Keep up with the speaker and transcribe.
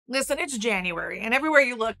Listen, it's January and everywhere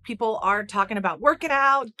you look, people are talking about working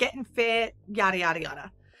out, getting fit, yada, yada,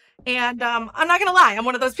 yada. And I'm not gonna lie, I'm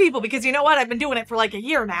one of those people because you know what? I've been doing it for like a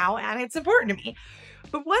year now and it's important to me.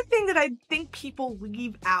 But one thing that I think people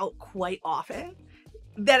leave out quite often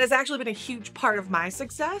that has actually been a huge part of my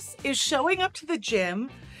success is showing up to the gym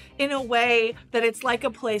in a way that it's like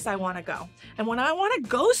a place I want to go. And when I want to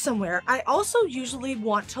go somewhere, I also usually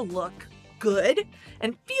want to look good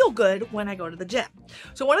and feel good when I go to the gym.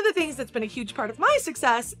 So one of the things that's been a huge part of my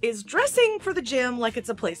success is dressing for the gym like it's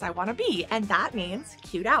a place I want to be. And that means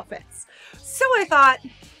cute outfits. So I thought,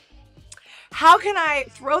 how can I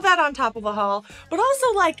throw that on top of a haul, but also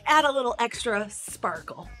like add a little extra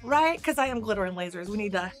sparkle, right? Because I am Glitter and Lasers. We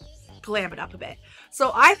need to glam it up a bit.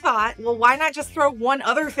 So I thought, well, why not just throw one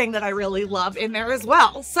other thing that I really love in there as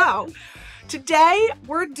well? So today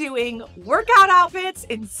we're doing workout outfits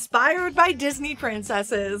inspired by Disney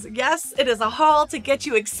princesses. Yes, it is a haul to get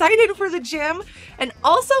you excited for the gym and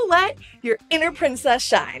also let your inner princess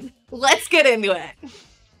shine. Let's get into it.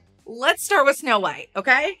 Let's start with Snow White,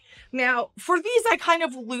 okay? Now, for these, I kind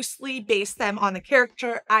of loosely base them on the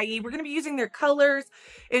character, i.e. we're going to be using their colors.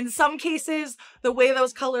 In some cases, the way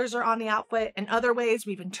those colors are on the outfit, and other ways,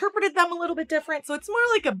 we've interpreted them a little bit different. So it's more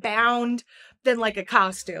like a bound than like a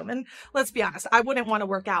costume. And let's be honest, I wouldn't want to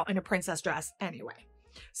work out in a princess dress anyway.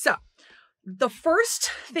 So the first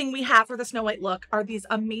thing we have for the Snow White look are these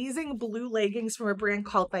amazing blue leggings from a brand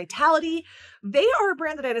called Vitality. They are a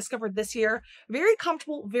brand that I discovered this year. Very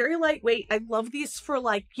comfortable, very lightweight. I love these for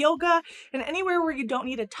like yoga and anywhere where you don't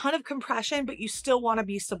need a ton of compression, but you still want to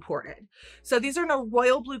be supported. So these are in a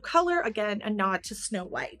royal blue color. Again, a nod to Snow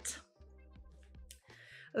White.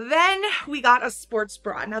 Then we got a sports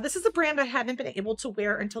bra. Now this is a brand I haven't been able to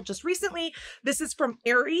wear until just recently. This is from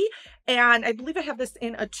Aerie, and I believe I have this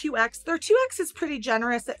in a 2X. Their 2X is pretty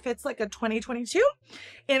generous. It fits like a 2022,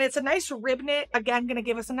 and it's a nice rib knit. Again, gonna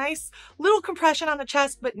give us a nice little compression on the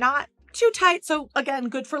chest, but not too tight. So again,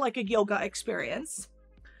 good for like a yoga experience.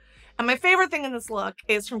 And my favorite thing in this look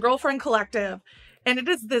is from Girlfriend Collective, and it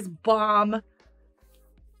is this bomb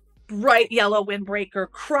bright yellow windbreaker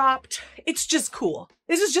cropped. It's just cool.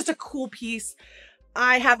 This is just a cool piece.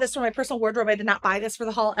 I have this for my personal wardrobe. I did not buy this for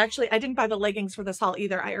the haul. Actually, I didn't buy the leggings for this haul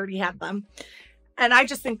either. I already had them. And I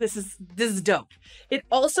just think this is dope. It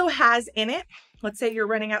also has in it, let's say you're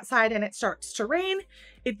running outside and it starts to rain.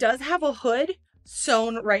 It does have a hood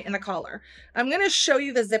sewn right in the collar. I'm going to show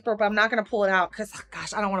you the zipper, but I'm not going to pull it out because,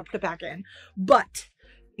 gosh, I don't want to put it back in. But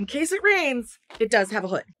in case it rains, it does have a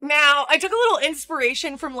hood. Now, I took a little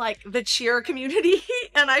inspiration from like the cheer community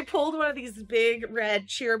and I pulled one of these big red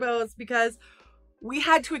cheer bows because we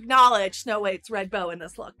had to acknowledge Snow White's red bow in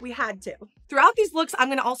this look. We had to. Throughout these looks, I'm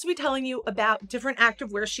going to also be telling you about different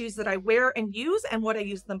activewear shoes that I wear and use and what I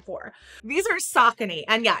use them for. These are Saucony,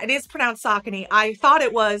 and yeah, it is pronounced Saucony. I thought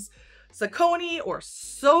it was Saucony or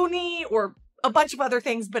Sony or a bunch of other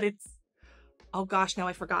things, but it's, oh gosh, now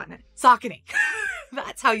I've forgotten it. Saucony.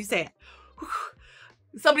 That's how you say it. Whew.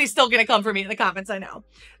 Somebody's still going to come for me in the comments, I know.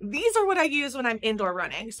 These are what I use when I'm indoor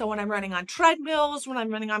running. So when I'm running on treadmills, when I'm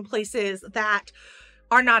running on places that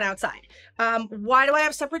are not outside. Why do I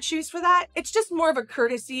have separate shoes for that? It's just more of a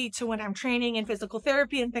courtesy to when I'm training in physical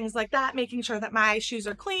therapy and things like that, making sure that my shoes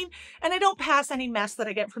are clean and I don't pass any mess that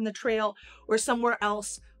I get from the trail or somewhere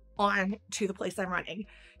else on to the place I'm running.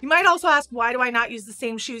 You might also ask, why do I not use the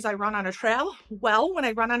same shoes I run on a trail? Well, when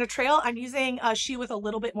I run on a trail, I'm using a shoe with a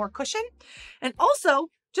little bit more cushion. And also,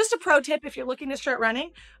 just a pro tip, if you're looking to start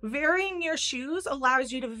running, varying your shoes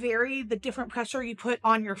allows you to vary the different pressure you put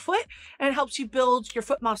on your foot and helps you build your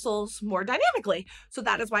foot muscles more dynamically. So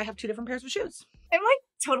that is why I have two different pairs of shoes. I'm like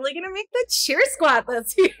totally gonna make the cheer squat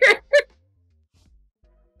this year.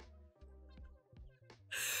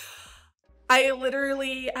 I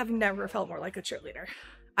literally have never felt more like a cheerleader.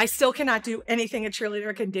 I still cannot do anything a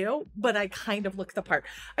cheerleader can do, but I kind of look the part.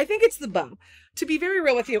 I think it's the bow. To be very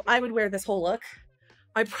real with you, I would wear this whole look.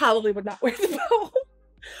 I probably would not wear the bow,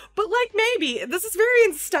 but like maybe. This is very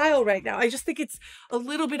in style right now. I just think it's a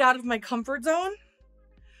little bit out of my comfort zone,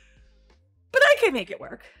 but I can make it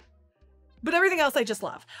work. But everything else I just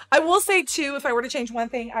love. I will say too, if I were to change one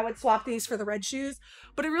thing, I would swap these for the red shoes,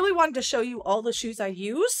 but I really wanted to show you all the shoes I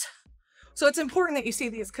use. So it's important that you see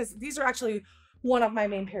these because these are actually one of my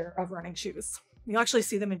main pair of running shoes. You'll actually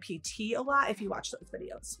see them in PT a lot if you watch those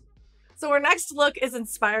videos. So our next look is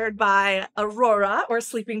inspired by Aurora or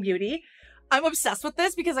Sleeping Beauty. I'm obsessed with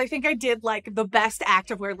this because I think I did like the best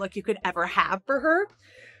activewear look you could ever have for her.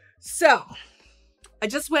 So I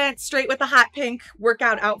just went straight with the hot pink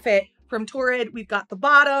workout outfit from Torrid. We've got the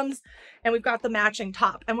bottoms and we've got the matching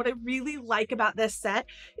top. And what I really like about this set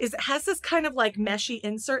is it has this kind of like meshy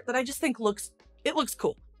insert that I just think looks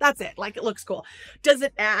cool. That's it. Like, it looks cool. Does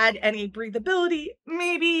it add any breathability?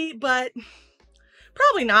 Maybe, but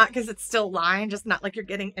probably not, because it's still lined, just not like you're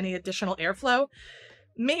getting any additional airflow.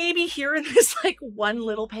 Maybe here in this like one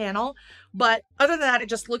little panel, but other than that, it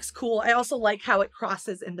just looks cool. I also like how it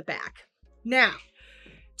crosses in the back. Now,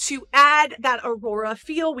 to add that Aurora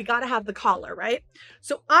feel, we got to have the collar, right?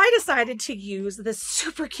 So I decided to use this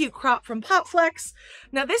super cute crop from PopFlex.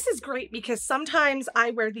 Now this is great because sometimes I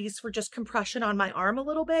wear these for just compression on my arm a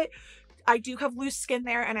little bit. I do have loose skin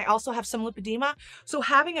there, and I also have some lipedema. So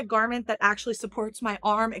having a garment that actually supports my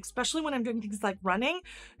arm, especially when I'm doing things like running,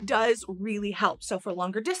 does really help. So for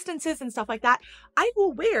longer distances and stuff like that, I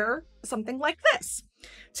will wear something like this.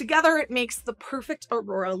 Together, it makes the perfect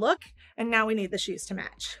Aurora look, and now we need the shoes to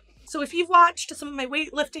match. So if you've watched some of my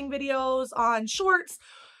weightlifting videos on shorts,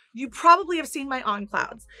 you probably have seen my On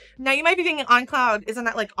Clouds. Now you might be thinking On Cloud, isn't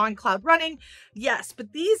that like On Cloud running? Yes,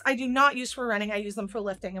 but these I do not use for running. I use them for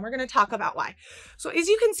lifting, and we're going to talk about why. So as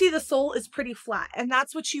you can see, the sole is pretty flat, and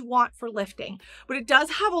that's what you want for lifting, but it does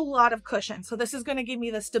have a lot of cushion. So this is going to give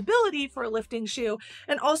me the stability for a lifting shoe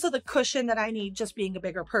and also the cushion that I need just being a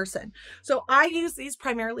bigger person. So I use these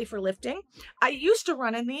primarily for lifting. I used to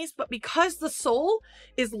run in these, but because the sole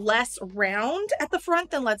is less round at the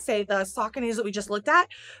front than, let's say, the Sauconys that we just looked at,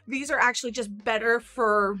 these are actually just better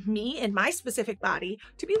for me and my specific body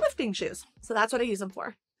to be lifting shoes. So that's what I use them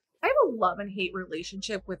for. I have a love and hate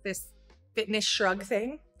relationship with this fitness shrug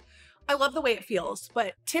thing. I love the way it feels,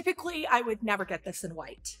 but typically I would never get this in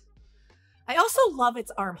white. I also love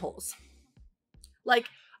its armholes. Like,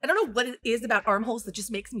 I don't know what it is about armholes that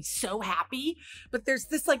just makes me so happy, but there's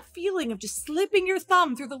this like feeling of just slipping your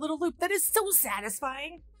thumb through the little loop that is so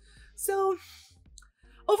satisfying. So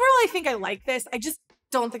overall, I think I like this. I just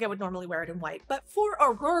don't think I would normally wear it in white, but for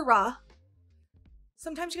Aurora,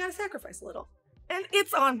 sometimes you gotta sacrifice a little. And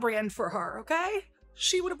it's on brand for her, okay?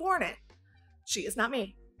 She would have worn it. She is not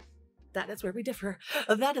me. That is where we differ.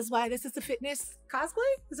 That is why this is a fitness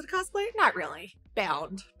cosplay. Is it a cosplay? Not really.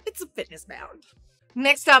 Bound. It's a fitness bound.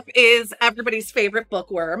 Next up is everybody's favorite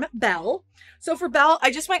bookworm, Belle. So for Belle,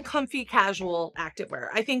 I just went comfy, casual activewear.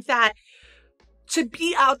 I think that to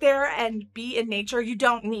be out there and be in nature, you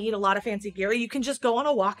don't need a lot of fancy gear. You can just go on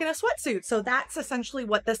a walk in a sweatsuit. So that's essentially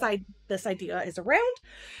what this idea is around.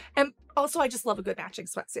 And also, I just love a good matching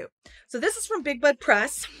sweatsuit. So this is from Big Bud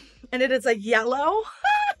Press, and it is a yellow.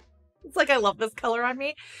 It's like, I love this color on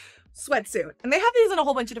me. Sweatsuit. And they have these in a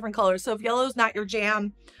whole bunch of different colors. So if yellow's not your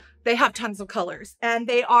jam, they have tons of colors. And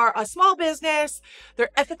they are a small business. They're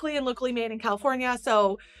ethically and locally made in California.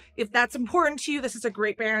 So if that's important to you, this is a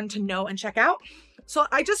great brand to know and check out. So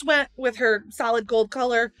I just went with her solid gold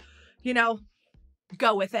color, you know,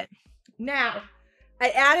 go with it. Now, I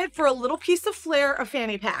added for a little piece of flare a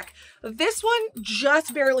fanny pack. This one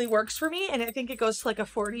just barely works for me, and I think it goes to like a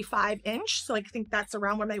 45 inch. So I think that's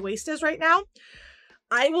around where my waist is right now.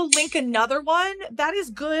 I will link another one that is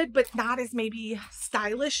good, but not as maybe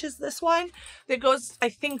stylish as this one. That goes, I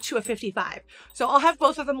think, to a 55. So I'll have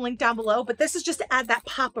both of them linked down below, but this is just to add that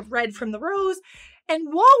pop of red from the rose. And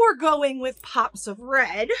while we're going with pops of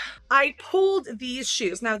red, I pulled these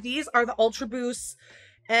shoes. Now these are the Ultra Boost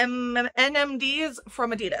NMDs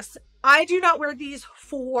from Adidas. I do not wear these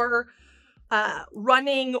for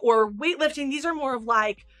running or weightlifting. These are more of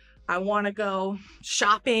like, I want to go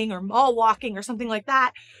shopping or mall walking or something like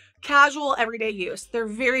that. Casual, everyday use. They're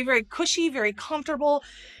very, very cushy, very comfortable,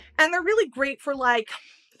 and they're really great for like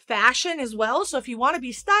fashion as well. So if you want to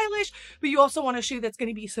be stylish, but you also want a shoe that's going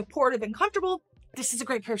to be supportive and comfortable, this is a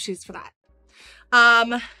great pair of shoes for that.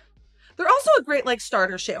 They're also a great like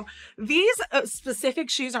starter shoe. These specific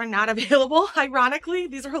shoes are not available. Ironically,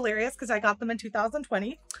 these are hilarious because I got them in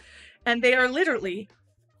 2020, and they are literally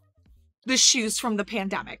the shoes from the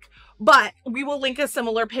pandemic, but we will link a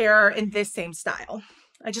similar pair in this same style.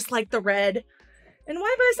 I just like the red, and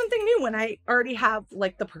why buy something new when I already have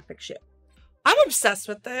like the perfect shoe? I'm obsessed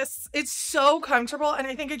with this. It's so comfortable, and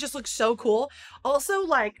I think it just looks so cool. Also,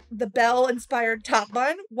 like the Belle inspired top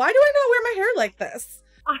bun. Why do I not wear my hair like this?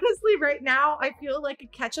 Honestly, right now, I feel like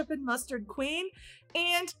a ketchup and mustard queen,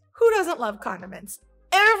 and who doesn't love condiments?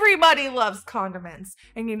 Everybody loves condiments,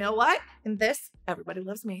 and you know what? In this, everybody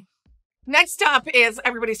loves me. Next up is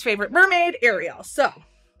everybody's favorite mermaid, Ariel. So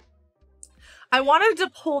I wanted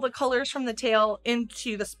to pull the colors from the tail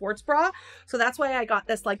into the sports bra. So that's why I got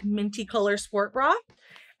this like minty color sport bra.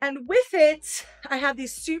 And with it, I have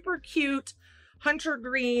these super cute hunter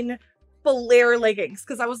green flare leggings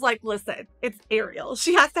because I was like, listen, it's Ariel.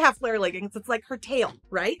 She has to have flare leggings. It's like her tail,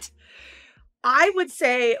 right? I would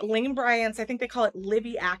say Lane Bryant's, I think they call it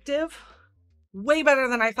Libby Active, way better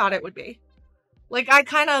than I thought it would be. Like, I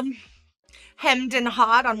kind of hemmed and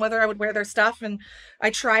hawed on whether I would wear their stuff, and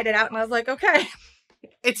I tried it out and I was like, okay,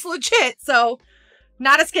 it's legit, so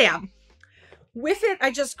not a scam. With it,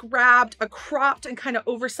 I just grabbed a cropped and kind of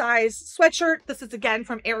oversized sweatshirt. This is again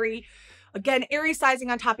from Aerie. Again, Aerie sizing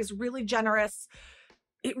on top is really generous.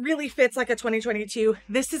 It really fits like a 2022.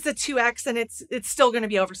 This is a 2X and it's still going to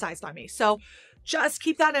be oversized on me. So just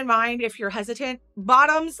keep that in mind if you're hesitant.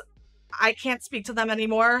 Bottoms, I can't speak to them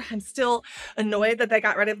anymore. I'm still annoyed that they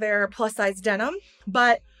got rid of their plus size denim,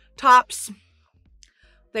 but tops,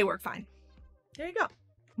 they work fine. There you go.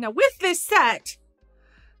 Now with this set,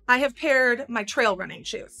 I have paired my trail running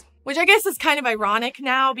shoes, which I guess is kind of ironic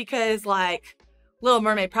now because like Little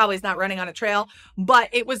Mermaid probably is not running on a trail, but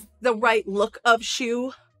it was the right look of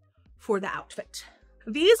shoe for the outfit.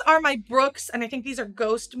 These are my Brooks, and I think these are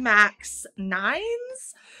Ghost Max 9s.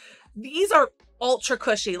 These are ultra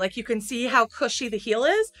cushy. Like you can see how cushy the heel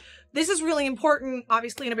is. This is really important,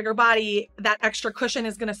 obviously in a bigger body. That extra cushion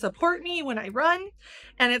is gonna support me when I run,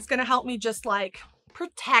 and it's gonna help me just like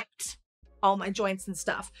protect all my joints and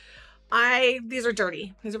stuff. These are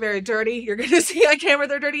dirty. These are very dirty. You're going to see on camera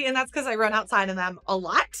they're dirty, and that's because I run outside in them a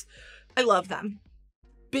lot. I love them.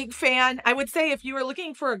 Big fan. I would say if you are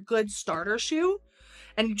looking for a good starter shoe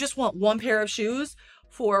and you just want one pair of shoes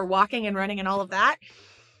for walking and running and all of that,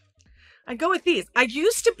 I'd go with these. I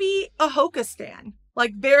used to be a Hoka stan,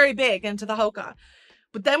 like very big into the Hoka.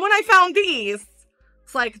 But then when I found these,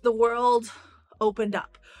 it's like the world opened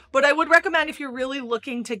up. But I would recommend if you're really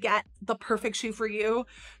looking to get the perfect shoe for you,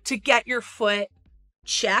 to get your foot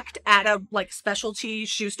checked at a like specialty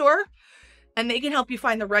shoe store, and they can help you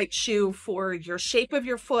find the right shoe for your shape of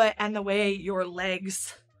your foot and the way your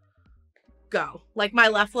legs go. Like my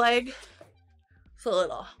left leg, it's a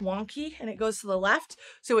little wonky and it goes to the left.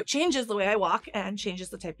 So it changes the way I walk and changes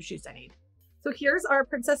the type of shoes I need. So here's our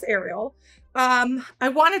Princess Ariel. I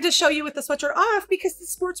wanted to show you with the sweatshirt off because the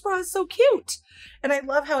sports bra is so cute. And I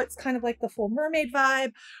love how it's kind of like the full mermaid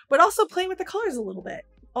vibe, but also playing with the colors a little bit.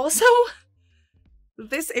 Also,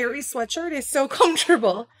 this Aerie sweatshirt is so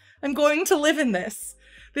comfortable. I'm going to live in this.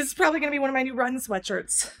 This is probably going to be one of my new run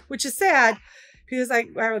sweatshirts, which is sad because I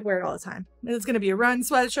would wear it all the time. It's going to be a run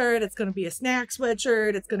sweatshirt. It's going to be a snack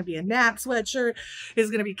sweatshirt. It's going to be a nap sweatshirt. It's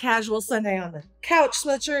going to be casual Sunday on the couch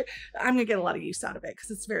sweatshirt. I'm going to get a lot of use out of it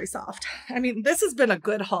because it's very soft. I mean, this has been a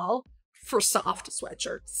good haul for soft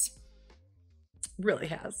sweatshirts. Really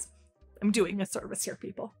has. I'm doing a service here,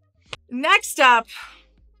 people. Next up,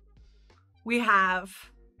 we have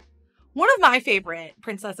one of my favorite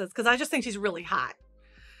princesses because I just think she's really hot.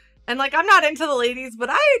 And like, I'm not into the ladies, but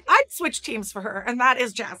I'd switch teams for her. And that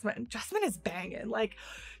is Jasmine. Jasmine is banging. Like,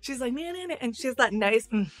 she's like, man, and she has that nice,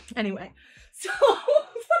 anyway. So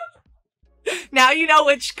now you know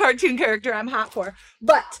which cartoon character I'm hot for.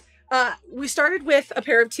 But we started with a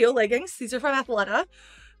pair of teal leggings. These are from Athleta.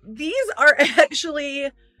 These are actually,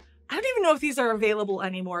 I don't even know if these are available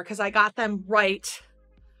anymore because I got them right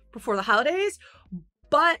before the holidays.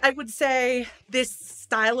 But I would say this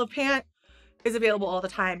style of pant is available all the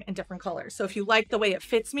time in different colors. So if you like the way it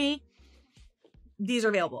fits me, these are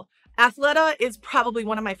available. Athleta is probably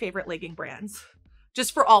one of my favorite legging brands,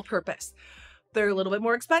 just for all purpose. They're a little bit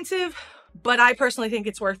more expensive, but I personally think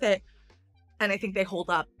it's worth it. And I think they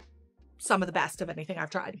hold up some of the best of anything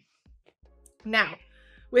I've tried. Now,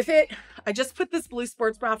 with it, I just put this blue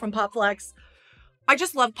sports bra from Pop Flex. I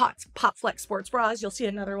just love Pop Flex sports bras. You'll see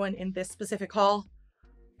another one in this specific haul.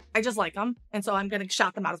 I just like them, and so I'm going to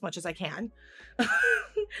shout them out as much as I can.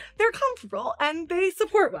 They're comfortable, and they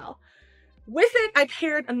support well. With it, I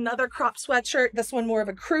paired another crop sweatshirt. This one more of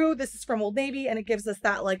a crew. This is from Old Navy, and it gives us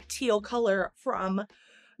that like teal color from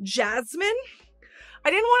Jasmine. I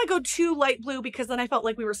didn't want to go too light blue because then I felt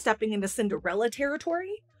like we were stepping into Cinderella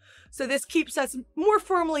territory. So this keeps us more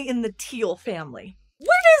firmly in the teal family.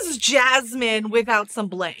 What is Jasmine without some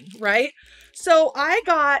bling, right? So I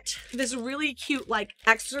got this really cute like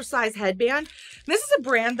exercise headband. This is a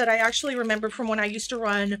brand that I actually remember from when I used to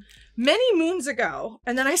run many moons ago.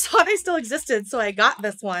 And then I saw they still existed, so I got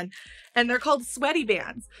this one. And they're called Sweaty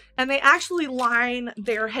Bands. And they actually line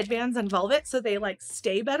their headbands in velvet so they like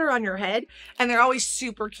stay better on your head. And they're always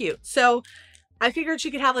super cute. So I figured she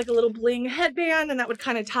could have like a little bling headband and that would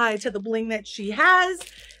kind of tie to the bling that she has.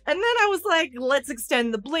 And then I was like, let's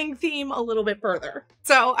extend the bling theme a little bit further.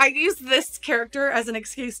 So I used this character as an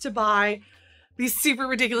excuse to buy these super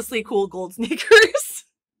ridiculously cool gold sneakers.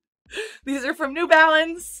 These are from New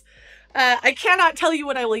Balance. I cannot tell you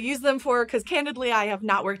what I will use them for because candidly, I have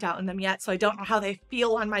not worked out in them yet. So I don't know how they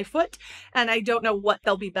feel on my foot and I don't know what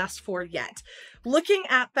they'll be best for yet. Looking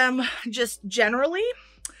at them just generally,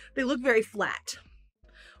 they look very flat,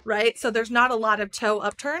 right? So there's not a lot of toe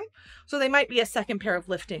upturn. So they might be a second pair of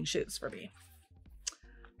lifting shoes for me.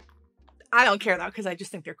 I don't care though, because I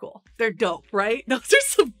just think they're cool. They're dope, right? Those are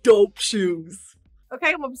some dope shoes.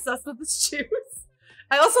 Okay, I'm obsessed with the shoes.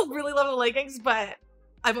 I also really love the leggings, but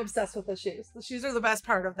I'm obsessed with the shoes. The shoes are the best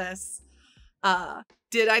part of this.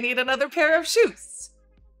 Did I need another pair of shoes?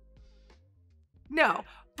 No,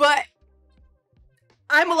 but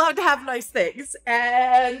I'm allowed to have nice things,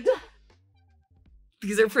 and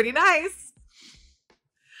these are pretty nice.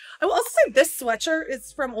 I will also say this sweatshirt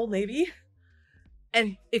is from Old Navy,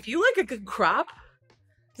 and if you like a good crop,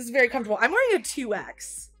 this is very comfortable. I'm wearing a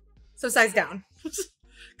 2X, so size down,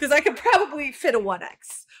 because I could probably fit a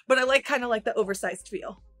 1X, but I like kind of like the oversized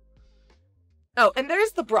feel. Oh, and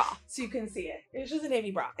there's the bra, so you can see it. It's just a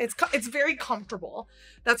navy bra. It's very comfortable.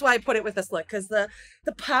 That's why I put it with this look, because the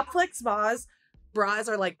Pop Flex bras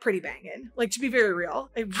are like pretty banging. Like, to be very real,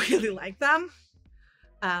 I really like them.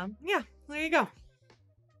 Yeah, there you go.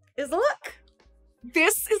 Is the look.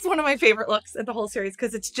 This is one of my favorite looks in the whole series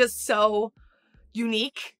because it's just so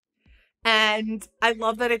unique. And I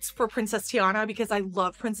love that it's for Princess Tiana because I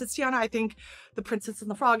love Princess Tiana. I think The Princess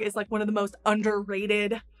and the Frog is like one of the most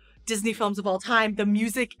underrated Disney films of all time. The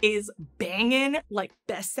music is banging, like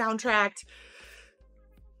best soundtrack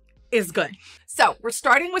is good. So we're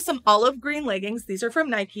starting with some olive green leggings. These are from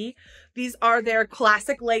Nike. These are their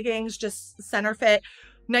classic leggings, just center fit.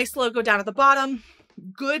 Nice logo down at the bottom.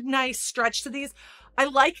 Good, nice stretch to these. I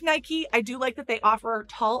like Nike. I do like that they offer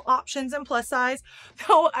tall options and plus size,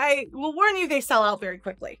 though I will warn you, they sell out very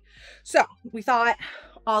quickly. So we thought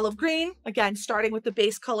olive green, again, starting with the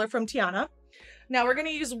base color from Tiana. Now we're going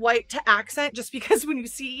to use white to accent just because when you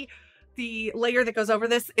see the layer that goes over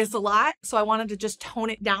this is a lot. So I wanted to just tone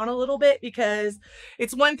it down a little bit because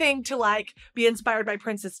it's one thing to like be inspired by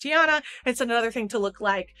Princess Tiana. It's another thing to look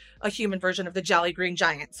like a human version of the Jolly Green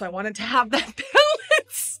Giant. So I wanted to have that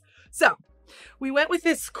balance. So we went with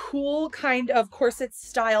this cool kind of corset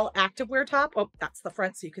style activewear top. Oh, that's the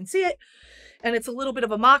front so you can see it. And it's a little bit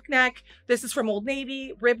of a mock neck. This is from Old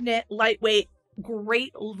Navy, rib knit, lightweight,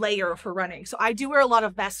 great layer for running. So I do wear a lot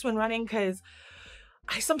of vests when running because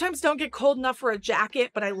I sometimes don't get cold enough for a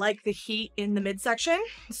jacket, but I like the heat in the midsection.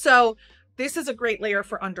 So this is a great layer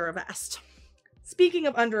for under a vest. Speaking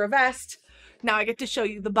of under a vest, now I get to show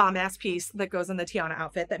you the bomb ass piece that goes in the Tiana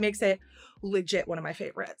outfit that makes it legit one of my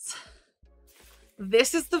favorites.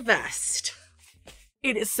 This is the vest.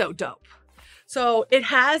 It is so dope. So it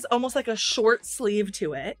has almost like a short sleeve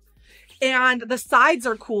to it. And the sides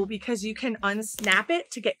are cool because you can unsnap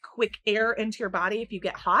it to get quick air into your body if you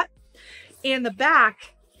get hot. And the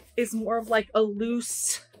back is more of like a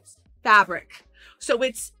loose fabric. So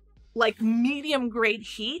it's like medium grade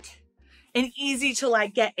heat and easy to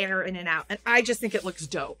like get air in and out. And I just think it looks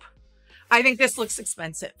dope. I think this looks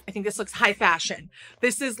expensive. I think this looks high fashion.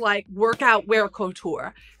 This is like workout wear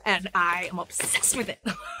couture and I am obsessed with it.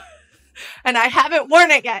 And I haven't worn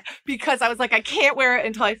it yet because I was like, I can't wear it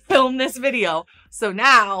until I film this video. So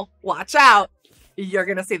now watch out. You're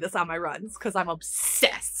going to see this on my runs because I'm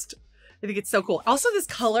obsessed. I think it's so cool. Also, this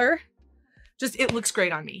color, just, it looks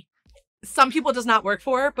great on me. Some people it does not work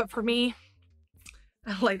for, but for me,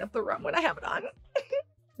 I light up the room when I have it on.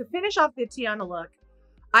 To finish off the Tiana look,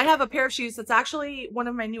 I have a pair of shoes that's actually one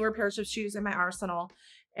of my newer pairs of shoes in my arsenal.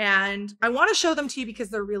 And I want to show them to you because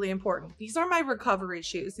they're really important. These are my recovery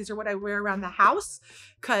shoes. These are what I wear around the house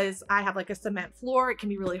because I have like a cement floor. It can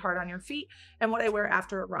be really hard on your feet, and what I wear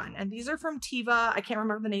after a run. And these are from Teva. I can't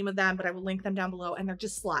remember the name of them, but I will link them down below, and they're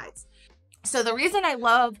just slides. So the reason I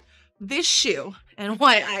love this shoe and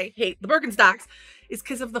why I hate the Birkenstocks is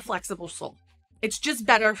because of the flexible sole. It's just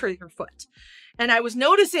better for your foot. And I was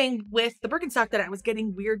noticing with the Birkenstock that I was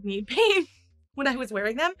getting weird knee pain when I was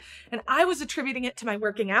wearing them, and I was attributing it to my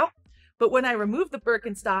working out. But when I removed the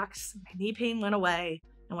Birkenstocks, my knee pain went away.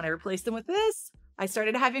 And when I replaced them with this, I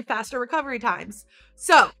started having faster recovery times.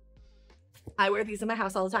 So I wear these in my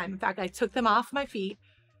house all the time. In fact, I took them off my feet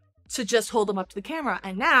to just hold them up to the camera.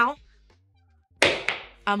 And now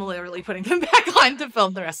I'm literally putting them back on to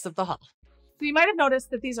film the rest of the haul. So you might have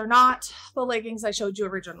noticed that these are not the leggings I showed you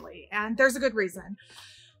originally, and there's a good reason.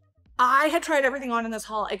 I had tried everything on in this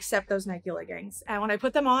haul except those Nike leggings. And when I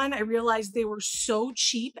put them on, I realized they were so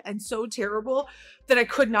cheap and so terrible that I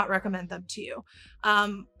could not recommend them to you.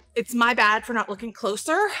 It's my bad for not looking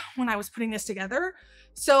closer when I was putting this together.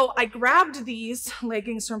 So I grabbed these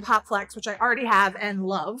leggings from Pop Flex, which I already have and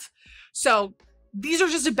love. So these are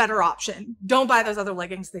just a better option. Don't buy those other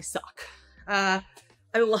leggings. They suck. I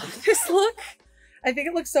love this look. I think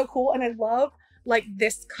it looks so cool. And I love like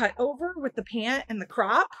this cut over with the pant and the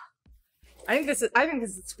crop. I think this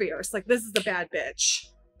is fierce. Like, this is the bad bitch.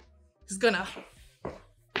 She's gonna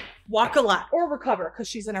walk a lot or recover because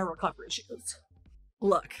she's in her recovery shoes.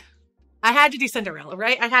 Look, I had to do Cinderella,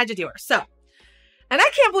 right? I had to do her. So, and I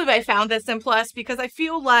can't believe I found this in Plus because I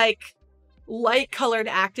feel like light colored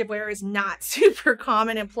activewear is not super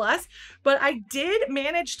common in Plus, but I did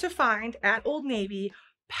manage to find at Old Navy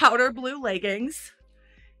powder blue leggings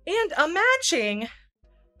and a matching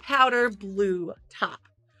powder blue top,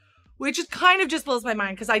 which is kind of just blows my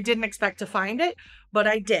mind because I didn't expect to find it, but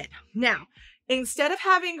I did. Now, instead of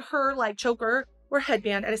having her like choker or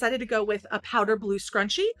headband, I decided to go with a powder blue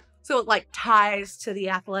scrunchie. So it like ties to the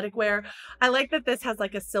athletic wear. I like that this has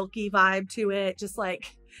like a silky vibe to it. Just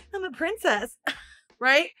like, I'm a princess,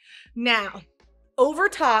 right? Now, over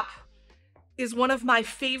top is one of my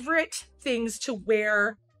favorite things to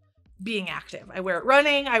wear being active. I wear it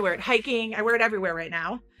running, I wear it hiking, I wear it everywhere right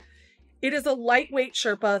now. It is a lightweight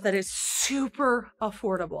Sherpa that is super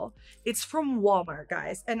affordable. It's from Walmart,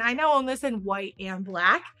 guys. And I now own this in white and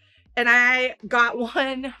black. And I got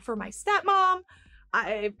one for my stepmom.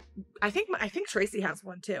 I think Tracy has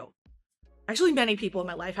one too. Actually, many people in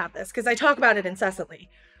my life have this because I talk about it incessantly.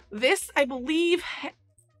 This, I believe,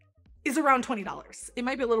 is around $20. It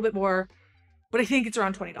might be a little bit more, but I think it's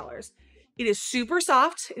around $20. It is super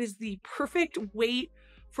soft. It is the perfect weight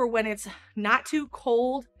for when it's not too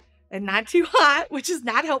cold and not too hot, which is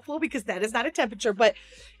not helpful because that is not a temperature, but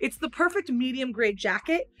it's the perfect medium grade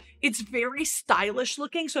jacket. It's very stylish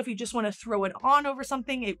looking. So if you just want to throw it on over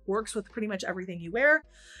something, it works with pretty much everything you wear.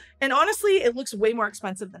 And honestly, it looks way more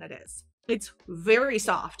expensive than it is. It's very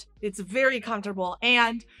soft. It's very comfortable.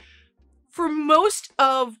 And for most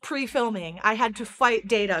of pre-filming, I had to fight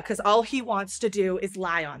Data because all he wants to do is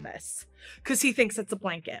lie on this because he thinks it's a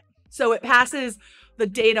blanket. So it passes the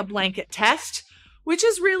Data blanket test, which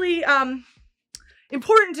is really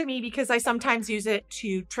important to me because I sometimes use it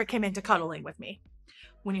to trick him into cuddling with me.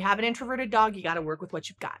 When you have an introverted dog, you got to work with what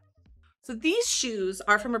you've got. So these shoes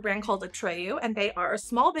are from a brand called Atreyu, and they are a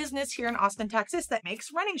small business here in Austin, Texas that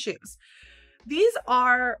makes running shoes. These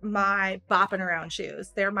are my bopping around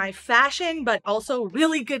shoes. They're my fashion, but also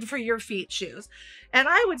really good for your feet shoes. And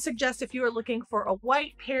I would suggest if you are looking for a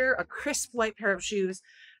white pair, a crisp white pair of shoes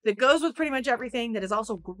that goes with pretty much everything that is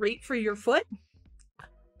also great for your foot,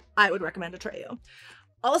 I would recommend Atreyu.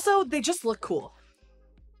 Also, they just look cool.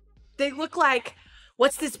 They look like,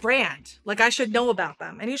 what's this brand? Like I should know about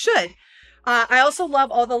them, and you should. I also love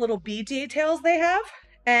all the little bead details they have.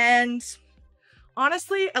 And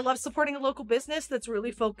honestly, I love supporting a local business that's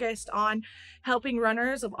really focused on helping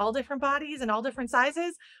runners of all different bodies and all different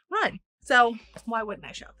sizes run. So why wouldn't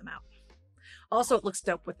I shout them out? Also, it looks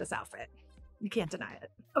dope with this outfit. You can't deny it.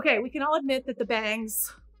 Okay, we can all admit that the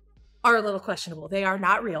bangs are a little questionable. They are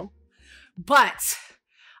not real, but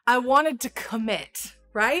I wanted to commit,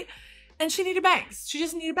 right? And she needed bangs. She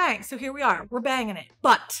just needed bangs. So here we are. We're banging it.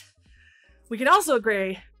 But we can also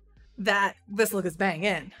agree that this look is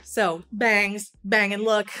banging. So bangs, banging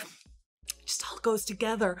look, just all goes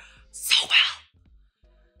together so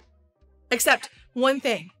well. Except one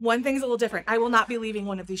thing. One thing's a little different. I will not be leaving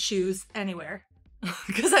one of these shoes anywhere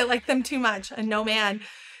because I like them too much, and no man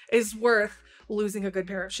is worth losing a good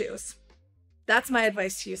pair of shoes. That's my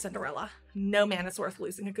advice to you, Cinderella. No man is worth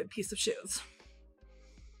losing a good piece of shoes.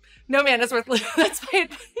 No man is worth that's my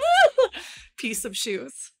piece of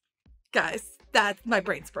shoes. Guys, my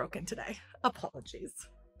brain's broken today. Apologies.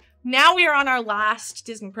 Now we are on our last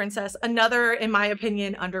Disney princess, another, in my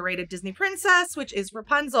opinion, underrated Disney princess, which is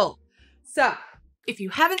Rapunzel. So if you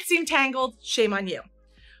haven't seen Tangled, shame on you.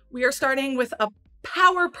 We are starting with a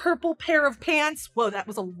power purple pair of pants. Whoa, that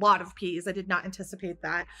was a lot of P's. I did not anticipate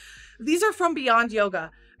that. These are from Beyond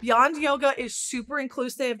Yoga. Beyond Yoga is super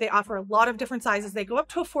inclusive. They offer a lot of different sizes. They go up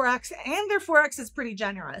to a 4X, and their 4X is pretty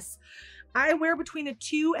generous. I wear between a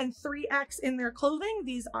 2 and 3X in their clothing.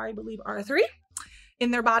 These are, I believe, are 3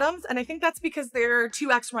 in their bottoms, and I think that's because their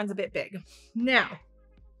 2X runs a bit big. Now,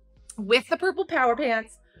 with the purple power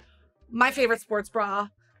pants, my favorite sports bra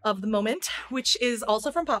of the moment, which is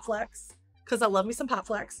also from Pop Flex, because I love me some Pop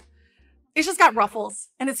Flex. It's just got ruffles,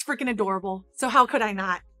 and it's freaking adorable. So how could I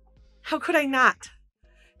not? How could I not?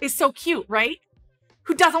 It's so cute, right?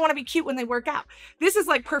 Who doesn't want to be cute when they work out? This is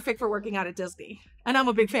like perfect for working out at Disney. And I'm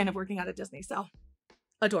a big fan of working out at Disney, so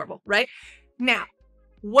adorable, right? Now,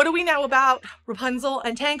 what do we know about Rapunzel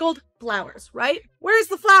and Tangled? Flowers, right? Where's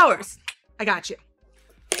the flowers? I got you.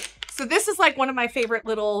 So this is like one of my favorite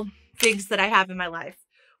little things that I have in my life,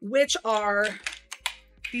 which are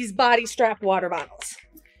these body strap water bottles.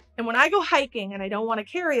 And when I go hiking and I don't want to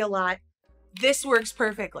carry a lot, this works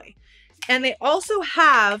perfectly. And they also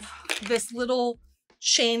have this little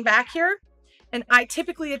chain back here. And I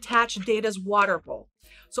typically attach Data's water bowl.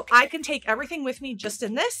 So I can take everything with me just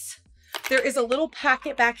in this. There is a little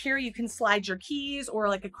pocket back here. You can slide your keys or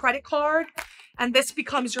like a credit card. And this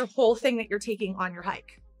becomes your whole thing that you're taking on your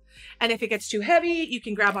hike. And if it gets too heavy, you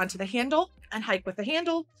can grab onto the handle and hike with the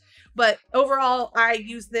handle. But overall, I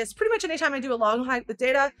use this pretty much anytime I do a long hike with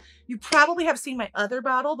Data. You probably have seen my other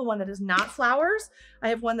bottle, the one that is not flowers. I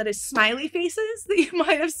have one that is smiley faces that you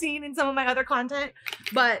might have seen in some of my other content.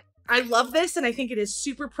 But I love this, and I think it is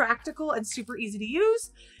super practical and super easy to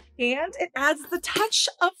use. And it adds the touch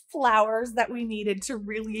of flowers that we needed to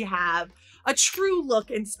really have a true look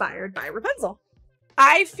inspired by Rapunzel.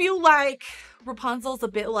 I feel like Rapunzel's a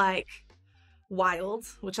bit like wild,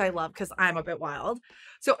 which I love because I'm a bit wild.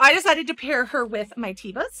 So I decided to pair her with my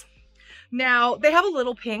Tevas. Now, they have a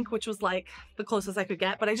little pink, which was like the closest I could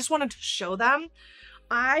get, but I just wanted to show them.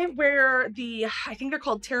 I wear the, I think they're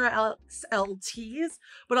called Terra XLTs,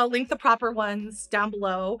 but I'll link the proper ones down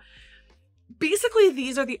below. Basically,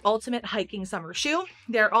 these are the ultimate hiking summer shoe.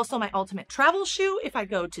 They're also my ultimate travel shoe. If I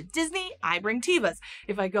go to Disney, I bring Tevas.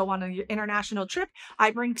 If I go on an international trip,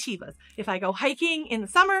 I bring Tevas. If I go hiking in the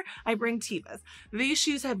summer, I bring Tevas. These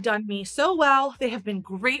shoes have done me so well. They have been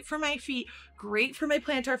great for my feet, great for my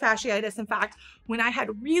plantar fasciitis. In fact, when I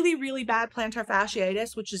had really, really bad plantar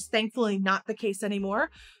fasciitis, which is thankfully not the case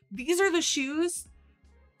anymore, these are the shoes,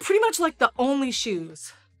 pretty much like the only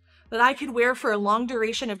shoes that I could wear for a long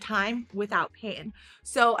duration of time without pain.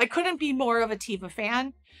 So I couldn't be more of a Teva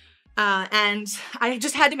fan. And I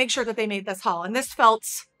just had to make sure that they made this haul. And this felt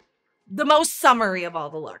the most summery of all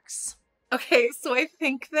the looks. Okay, so I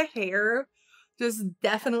think the hair just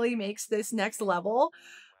definitely makes this next level.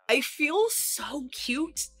 I feel so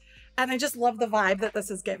cute. And I just love the vibe that this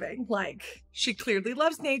is giving. Like, she clearly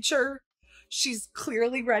loves nature. She's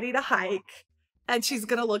clearly ready to hike. And she's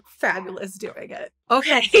gonna look fabulous doing it.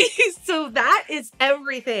 Okay, so that is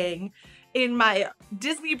everything in my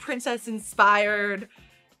Disney princess inspired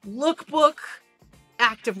lookbook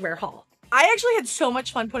activewear haul. I actually had so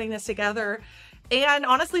much fun putting this together, and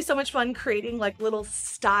honestly so much fun creating like little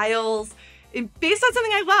styles based on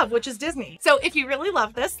something I love, which is Disney. So if you really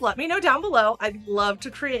love this, let me know down below. I'd love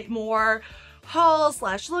to create more hauls /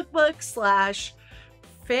 lookbooks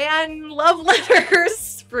 / fan love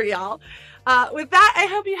letters for y'all. With that, I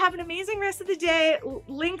hope you have an amazing rest of the day.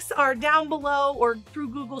 Links are down below or through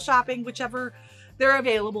Google Shopping, whichever they're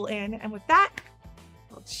available in. And with that,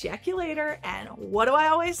 I'll check you later. And what do I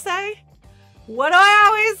always say? What do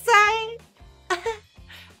I always say?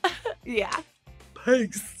 Yeah.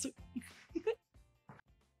 Peace.